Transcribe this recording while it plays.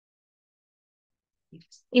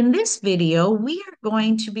In this video, we are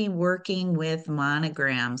going to be working with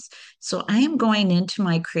monograms. So I am going into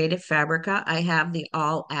my Creative Fabrica. I have the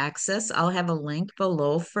all access. I'll have a link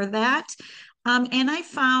below for that. And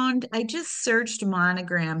I just searched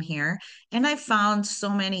monogram here and I found so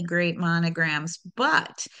many great monograms,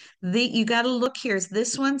 but you got to look here.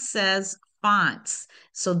 This one says fonts.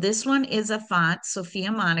 So this one is a font,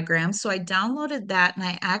 Sophia Monogram. So I downloaded that and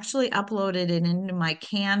I actually uploaded it into my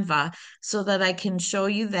Canva so that I can show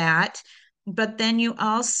you that. But then you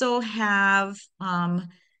also have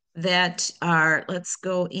that are, let's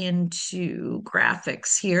go into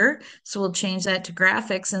graphics here. So we'll change that to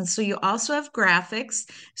graphics. And so you also have graphics.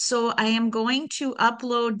 So I am going to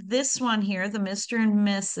upload this one here, the Mr. and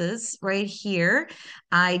Mrs. right here.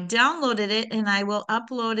 I downloaded it and I will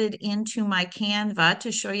upload it into my Canva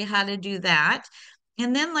to show you how to do that.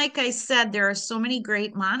 And then, like I said, there are so many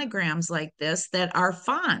great monograms like this that are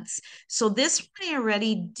fonts. So this one I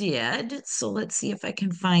already did. So let's see if I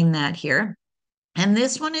can find that here. And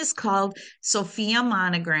this one is called Sophia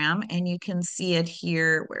Monogram, and you can see it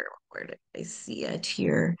here. Where did I see it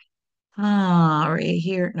here? Ah, right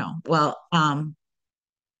here. No, well,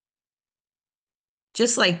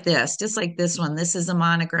 just like this one. This is a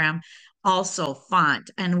monogram, also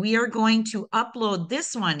font. And we are going to upload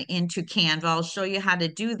this one into Canva. I'll show you how to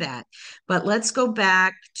do that. But let's go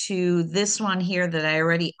back to this one here that I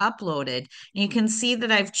already uploaded. And you can see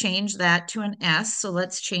that I've changed that to an S. So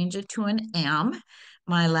let's change it to an M,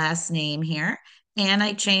 my last name here. And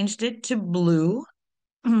I changed it to blue.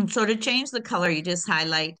 So to change the color, you just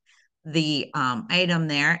highlight the item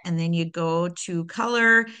there, and then you go to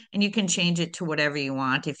color, and you can change it to whatever you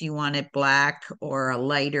want. If you want it black or a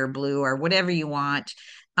lighter blue or whatever you want,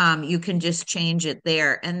 you can just change it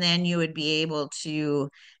there. And then you would be able to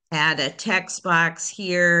add a text box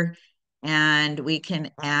here. And we can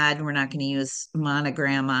add, we're not going to use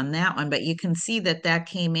monogram on that one, but you can see that that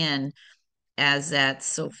came in as that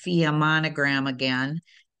Sophia monogram again.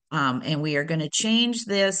 And we are going to change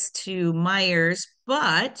this to Myers,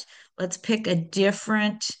 but let's pick a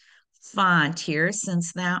different font here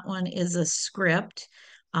since that one is a script.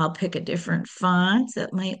 I'll pick a different font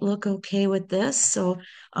that might look okay with this. So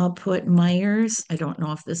I'll put Myers. I don't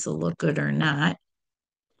know if this will look good or not.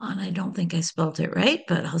 And I don't think I spelled it right,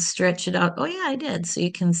 but I'll stretch it out. Oh, yeah, I did. So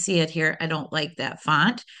you can see it here. I don't like that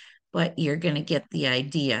font, but you're going to get the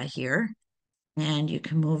idea here. And you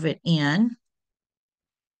can move it in.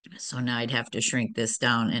 So now I'd have to shrink this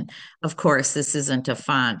down. And of course, this isn't a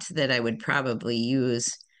font that I would probably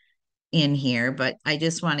use in here, but I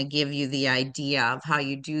just want to give you the idea of how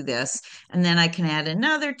you do this. And then I can add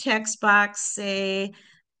another text box, say,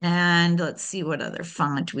 and let's see what other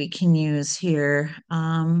font we can use here.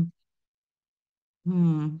 Hmm,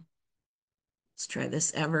 let's try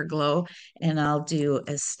this Everglow, and I'll do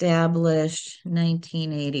established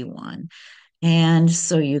 1981. And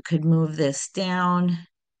so you could move this down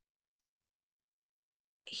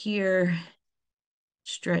here,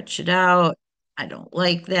 stretch it out. I don't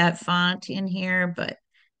like that font in here, but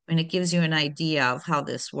and it gives you an idea of how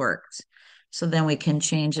this works. So then we can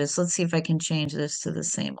change this. Let's see if I can change this to the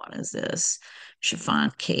same one as this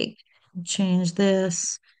chiffon cake. Change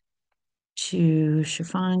this to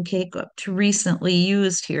chiffon cake, up to recently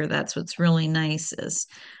used here. That's what's really nice is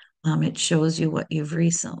it shows you what you've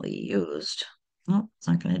recently used. Oh, it's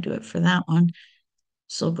not going to do it for that one.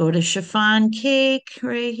 So go to chiffon cake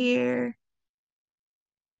right here.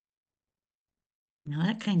 Now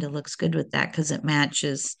that kind of looks good with that because it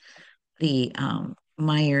matches the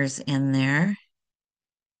Myers in there.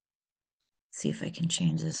 See if I can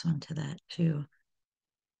change this one to that too.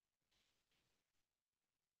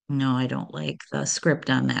 No, I don't like the script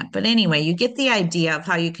on that. But anyway, you get the idea of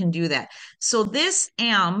how you can do that. So this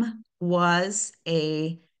M was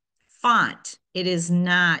a font. It is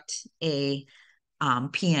not a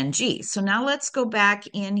PNG. So now let's go back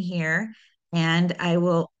in here and I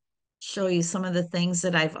will show you some of the things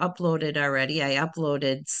that I've uploaded already. I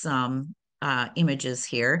uploaded some images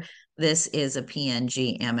here. This is a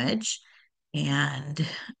PNG image and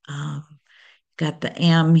um, got the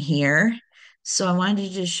M here. So I wanted to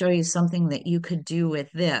just show you something that you could do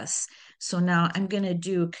with this. So now I'm going to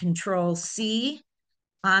do Control C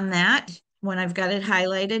on that. When I've got it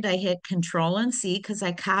highlighted, I hit Control and C because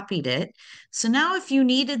I copied it. So now if you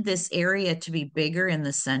needed this area to be bigger in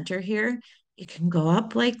the center here, you can go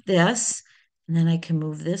up like this, and then I can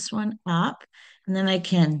move this one up, and then I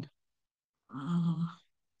can uh,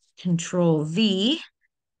 Control V,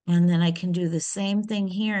 and then I can do the same thing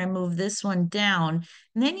here and move this one down.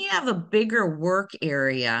 And then you have a bigger work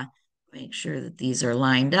area Make sure that these are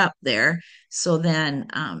lined up there. So then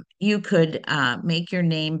you could make your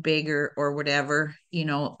name bigger or whatever,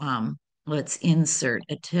 let's insert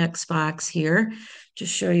a text box here to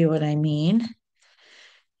show you what I mean.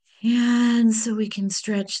 And so we can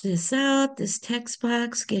stretch this out, this text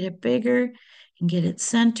box, get it bigger and get it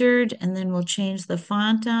centered. And then we'll change the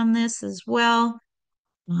font on this as well.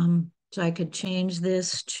 So I could change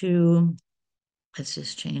this to, let's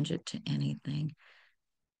just change it to anything.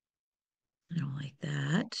 I don't like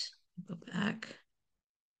that. Go back.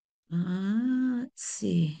 Let's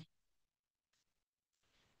see.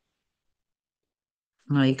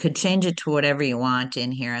 Well, you could change it to whatever you want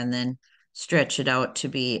in here and then stretch it out to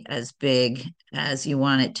be as big as you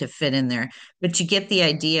want it to fit in there. But you get the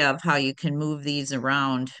idea of how you can move these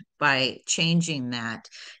around by changing that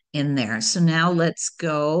in there. So now let's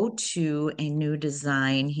go to a new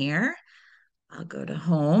design here. I'll go to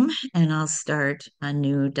home and I'll start a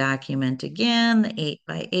new document again, the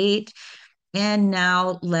 8x8. And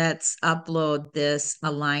now let's upload this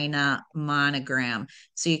Alina monogram.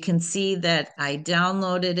 So you can see that I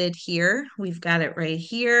downloaded it here. We've got it right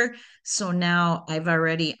here. So now I've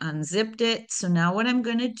already unzipped it. So now what I'm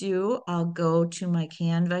going to do, I'll go to my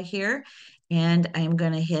Canva here and I'm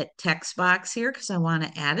going to hit text box here because I want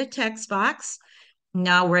to add a text box.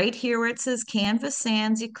 Now, right here where it says Canvas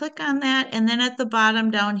Sans, you click on that, and then at the bottom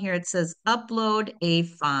down here it says Upload a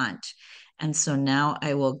Font. And so now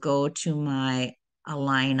I will go to my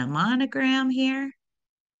Alina monogram here,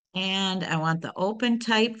 and I want the open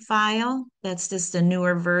type file. That's just a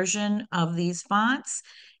newer version of these fonts.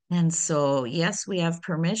 And so, yes, we have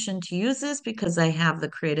permission to use this because I have the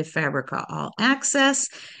Creative Fabrica All Access.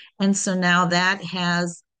 And so now that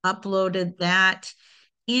has uploaded that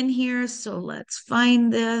in here. So let's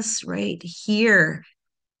find this right here.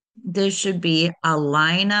 This should be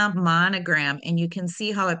Alina monogram. And you can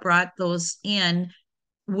see how it brought those in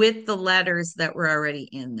with the letters that were already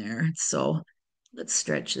in there. So let's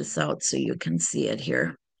stretch this out so you can see it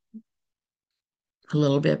here a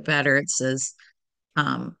little bit better. It says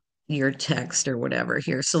your text or whatever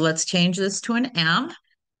here. So let's change this to an M.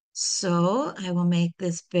 So I will make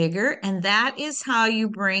this bigger, and that is how you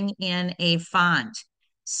bring in a font.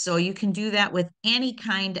 So you can do that with any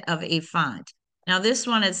kind of a font. Now this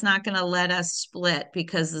one, it's not going to let us split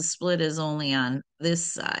because the split is only on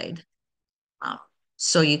this side. Um,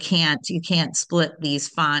 so you can't split these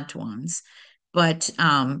font ones, but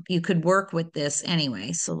you could work with this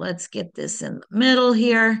anyway. So let's get this in the middle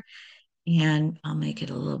here, and I'll make it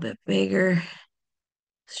a little bit bigger.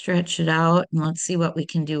 Stretch it out, and let's see what we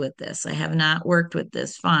can do with this. I have not worked with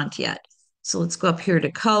this font yet. So let's go up here to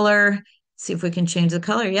color, see if we can change the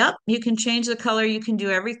color. Yep, you can change the color. You can do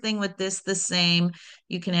everything with this the same.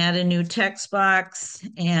 You can add a new text box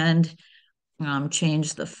and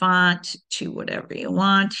change the font to whatever you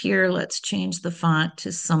want here. Let's change the font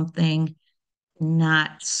to something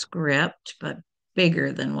not script, but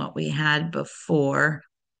bigger than what we had before.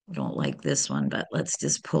 I don't like this one, but let's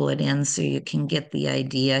just pull it in so you can get the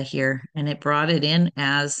idea here. And it brought it in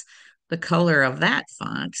as the color of that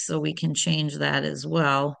font, so we can change that as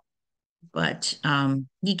well. But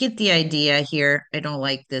you get the idea here. I don't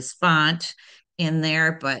like this font in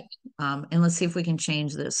there, but and let's see if we can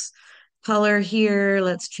change this color here.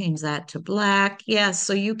 Let's change that to black. Yeah,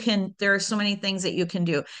 so there are so many things that you can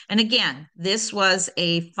do. And again, this was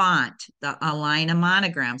a font, the Alina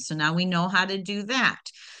monogram. So now we know how to do that.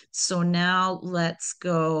 So now let's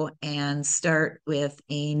go and start with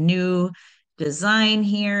a new design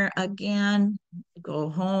here again. Go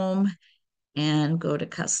home and go to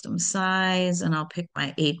custom size, and I'll pick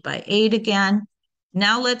my 8x8 again.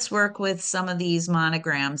 Now let's work with some of these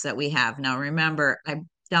monograms that we have. Now remember, I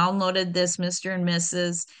downloaded this Mr. and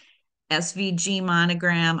Mrs. SVG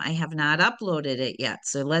monogram. I have not uploaded it yet.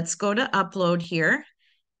 So let's go to upload here,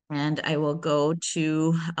 and I will go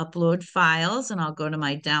to upload files, and I'll go to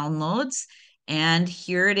my downloads, and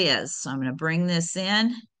here it is. So I'm going to bring this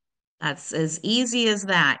in. That's as easy as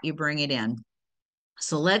that. You bring it in.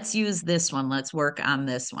 So let's use this one. Let's work on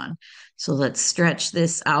this one. So let's stretch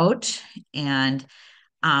this out. And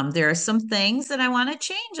there are some things that I want to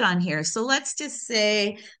change on here. So let's just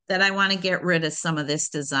say that I want to get rid of some of this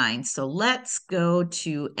design. So let's go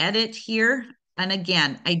to edit here. And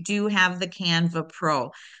again, I do have the Canva Pro.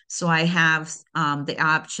 So I have the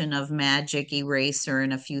option of magic eraser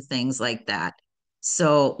and a few things like that.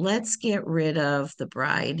 So let's get rid of the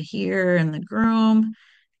bride here and the groom.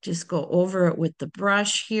 Just go over it with the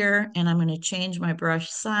brush here, and I'm going to change my brush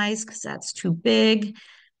size because that's too big.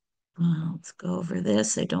 Let's go over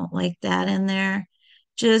this. I don't like that in there.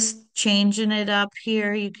 Just changing it up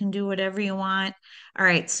here. You can do whatever you want. All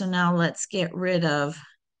right, so now let's get rid of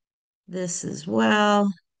this as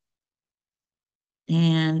well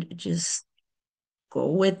and just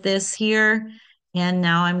go with this here. And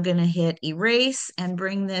now I'm going to hit erase and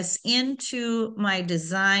bring this into my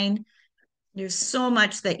design. There's so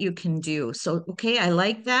much that you can do. So, okay, I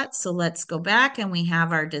like that. So let's go back and we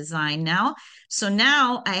have our design now. So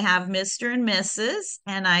now I have Mr. and Mrs.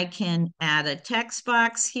 and I can add a text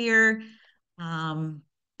box here. Um,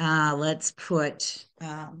 let's put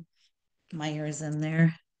Myers in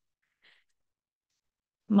there.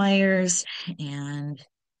 Myers, and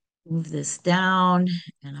move this down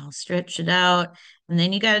and I'll stretch it out. And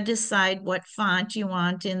then you got to decide what font you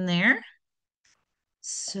want in there.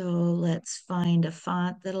 So let's find a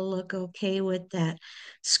font that'll look okay with that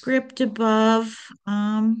script above.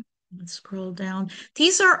 Let's scroll down.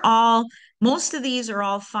 These are all, most of these are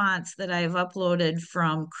all fonts that I've uploaded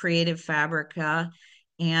from Creative Fabrica.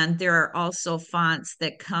 And there are also fonts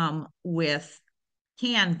that come with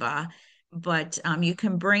Canva, but you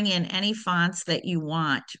can bring in any fonts that you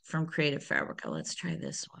want from Creative Fabrica. Let's try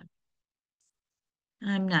this one.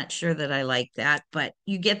 I'm not sure that I like that, but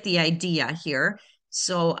you get the idea here.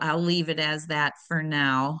 So I'll leave it as that for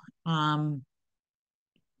now.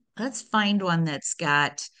 Let's find one that's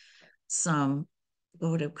got some,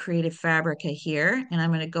 go to Creative Fabrica here, and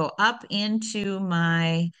I'm going to go up into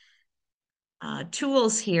my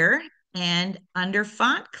tools here and under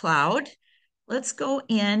FontCloud, let's go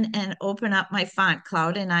in and open up my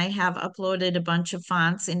FontCloud. And I have uploaded a bunch of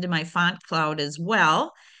fonts into my FontCloud as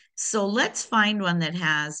well. So let's find one that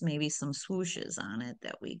has maybe some swooshes on it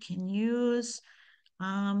that we can use.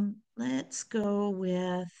 Let's go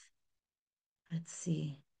with, let's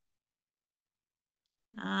see.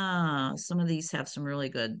 Some of these have some really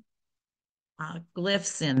good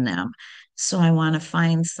glyphs in them. So I want to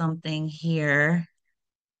find something here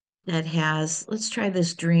that has, let's try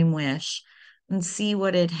this Dream Wish and see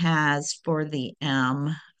what it has for the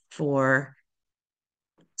M for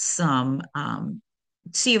some,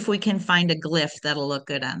 see if we can find a glyph that'll look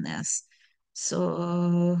good on this.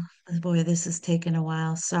 So, boy, this is taking a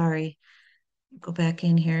while. Sorry. Go back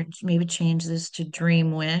in here, maybe change this to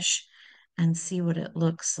Dream Wish and see what it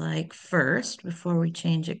looks like first before we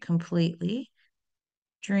change it completely.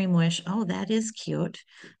 Dream Wish. Oh, that is cute.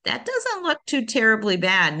 That doesn't look too terribly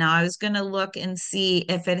bad. Now, I was going to look and see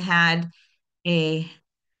if it had a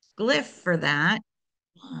glyph for that.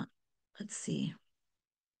 Uh, Let's see.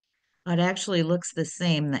 Oh, it actually looks the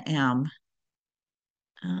same, the M.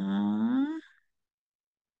 Uh,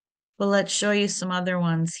 well, let's show you some other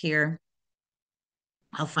ones here.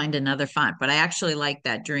 I'll find another font, but I actually like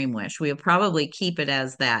that Dream Wish. We'll probably keep it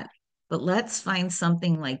as that. But let's find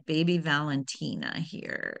something like Baby Valentina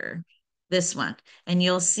here. This one. And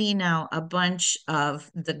you'll see now a bunch of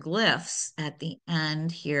the glyphs at the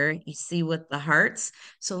end here. You see with the hearts.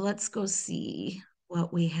 So let's go see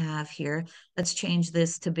what we have here. Let's change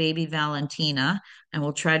this to Baby Valentina and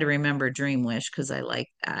we'll try to remember Dream Wish because I like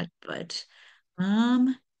that. But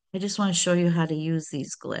I just want to show you how to use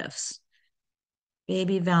these glyphs.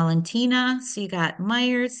 Baby Valentina. So you got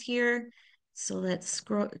Myers here. So let's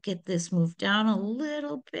scroll, get this moved down a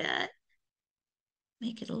little bit.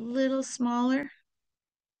 Make it a little smaller.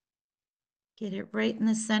 Get it right in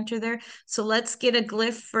the center there. So let's get a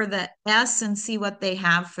glyph for the S and see what they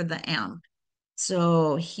have for the M.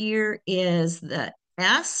 So here is the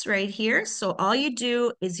S right here. So all you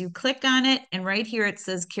do is you click on it and right here it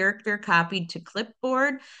says character copied to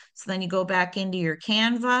clipboard. So then you go back into your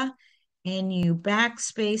Canva and you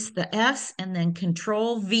backspace the S and then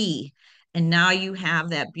Control V. And now you have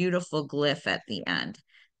that beautiful glyph at the end.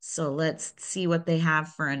 So let's see what they have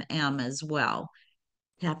for an M as well.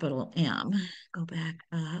 Capital M. Go back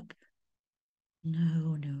up.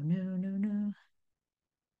 No, no, no, no, no.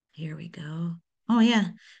 Here we go. Oh, yeah,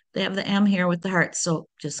 they have the M here with the heart. So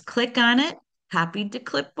just click on it, copied to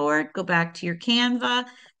clipboard, go back to your Canva,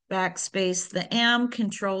 backspace the M,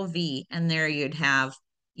 Control V, and there you'd have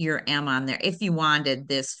your M on there if you wanted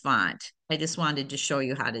this font. I just wanted to show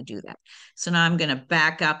you how to do that. So now I'm going to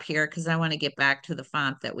back up here because I want to get back to the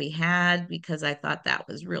font that we had because I thought that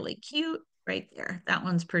was really cute right there. That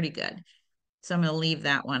one's pretty good. So I'm going to leave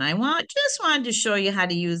that one. Just wanted to show you how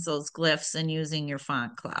to use those glyphs and using your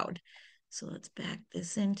FontCloud. So let's back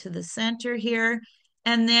this into the center here.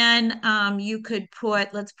 And then you could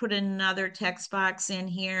put, let's put another text box in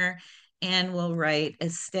here and we'll write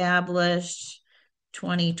established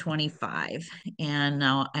 2025. And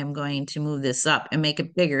now I'm going to move this up and make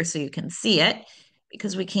it bigger so you can see it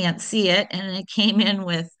because we can't see it. And it came in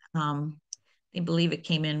with I believe it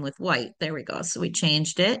came in with white. There we go. So we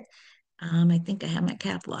changed it. I think I have my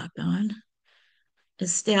cap lock on.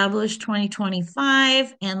 Establish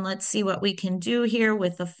 2025. And let's see what we can do here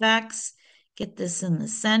with effects. Get this in the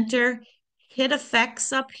center. Hit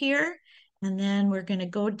effects up here. And then we're going to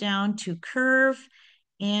go down to curve.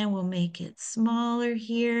 And we'll make it smaller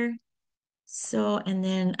here. So, and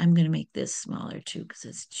then I'm going to make this smaller too because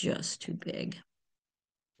it's just too big.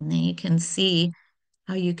 And then you can see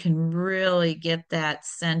how you can really get that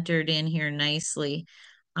centered in here nicely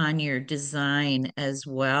on your design as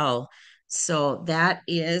well. So that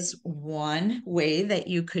is one way that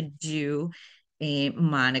you could do a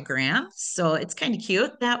monogram. So it's kind of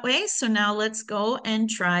cute that way. So now let's go and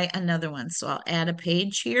try another one. So I'll add a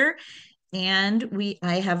page here. And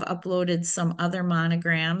I have uploaded some other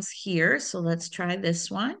monograms here. So let's try this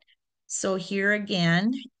one. So here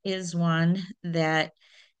again is one that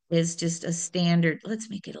is just a standard. Let's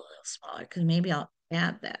make it a little smaller because maybe I'll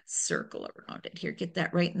add that circle around it here. Get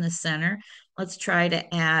that right in the center. Let's try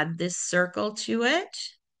to add this circle to it.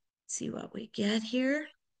 See what we get here.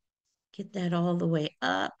 Get that all the way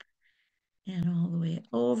up and all the way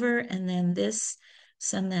over. And then this,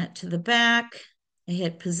 send that to the back. I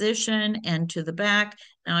hit position and to the back.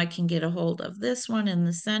 Now I can get a hold of this one in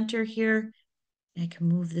the center here. I can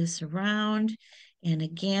move this around. And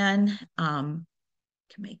again, can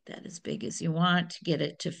make that as big as you want to get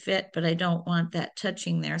it to fit, but I don't want that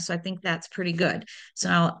touching there. So I think that's pretty good. So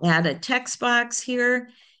I'll add a text box here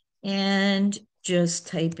and just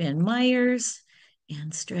type in Myers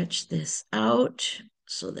and stretch this out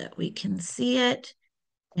so that we can see it.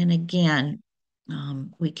 And again,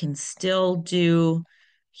 we can still do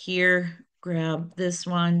here, grab this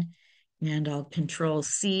one and I'll Control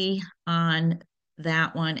C on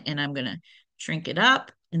that one and I'm going to shrink it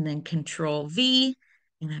up and then Control V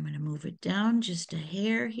and I'm going to move it down just a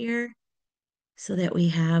hair here so that we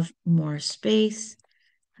have more space.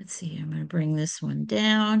 Let's see, I'm going to bring this one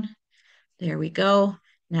down. There we go.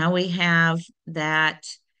 Now we have that,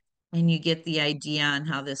 and you get the idea on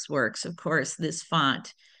how this works. Of course, this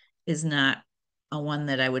font is not a one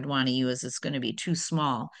that I would want to use. It's going to be too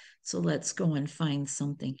small. So let's go and find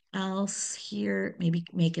something else here. Maybe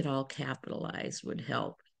make it all capitalized would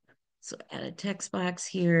help. So add a text box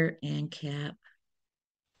here and cap.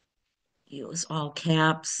 Use all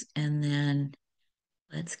caps. And then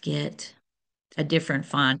let's get a different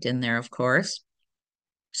font in there, of course.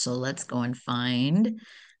 So let's go and find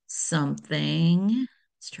something.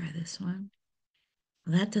 Let's try this one.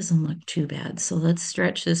 Well, that doesn't look too bad. So let's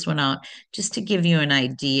stretch this one out just to give you an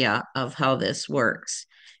idea of how this works.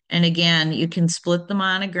 And again, you can split the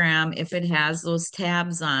monogram if it has those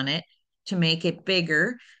tabs on it to make it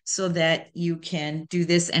bigger so that you can do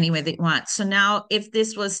this any way that you want. So now if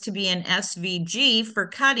this was to be an SVG for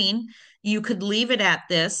cutting, you could leave it at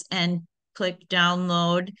this and click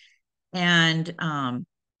download and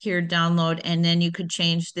here download, and then you could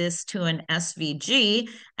change this to an SVG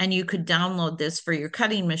and you could download this for your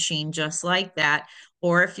cutting machine just like that.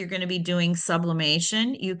 Or if you're going to be doing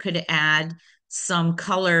sublimation, you could add some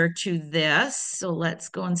color to this. So let's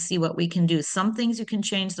go and see what we can do. Some things you can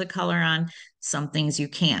change the color on, some things you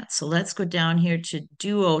can't. So let's go down here to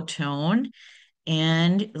duotone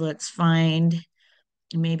and let's find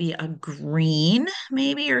maybe a green,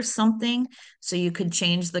 maybe, or something. So you could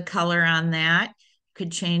change the color on that. You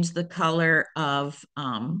could change the color of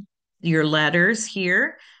your letters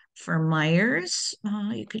here for Myers.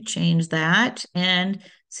 You could change that and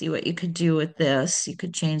see what you could do with this. You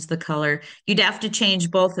could change the color. You'd have to change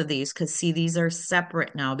both of these because see, these are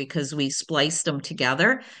separate now because we spliced them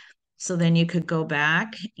together. So then you could go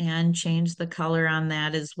back and change the color on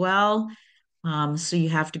that as well. So you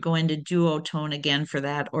have to go into duotone again for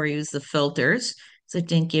that or use the filters. So it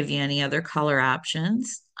didn't give you any other color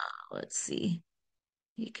options. Let's see.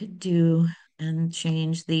 You could do and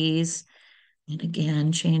change these and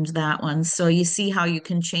again change that one. So you see how you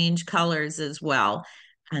can change colors as well.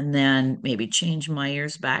 And then maybe change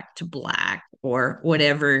Myers back to black or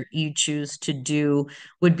whatever you choose to do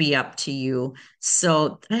would be up to you.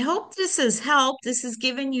 So I hope this has helped. This has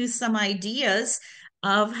given you some ideas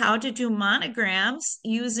of how to do monograms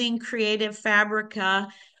using Creative Fabrica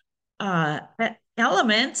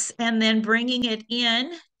elements and then bringing it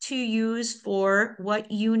in to use for what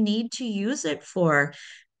you need to use it for.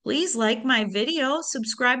 Please like my video,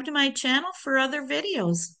 subscribe to my channel for other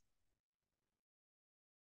videos.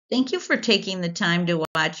 Thank you for taking the time to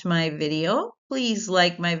watch my video. Please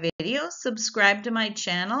like my video, subscribe to my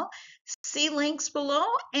channel, see links below,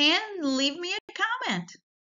 and leave me a comment.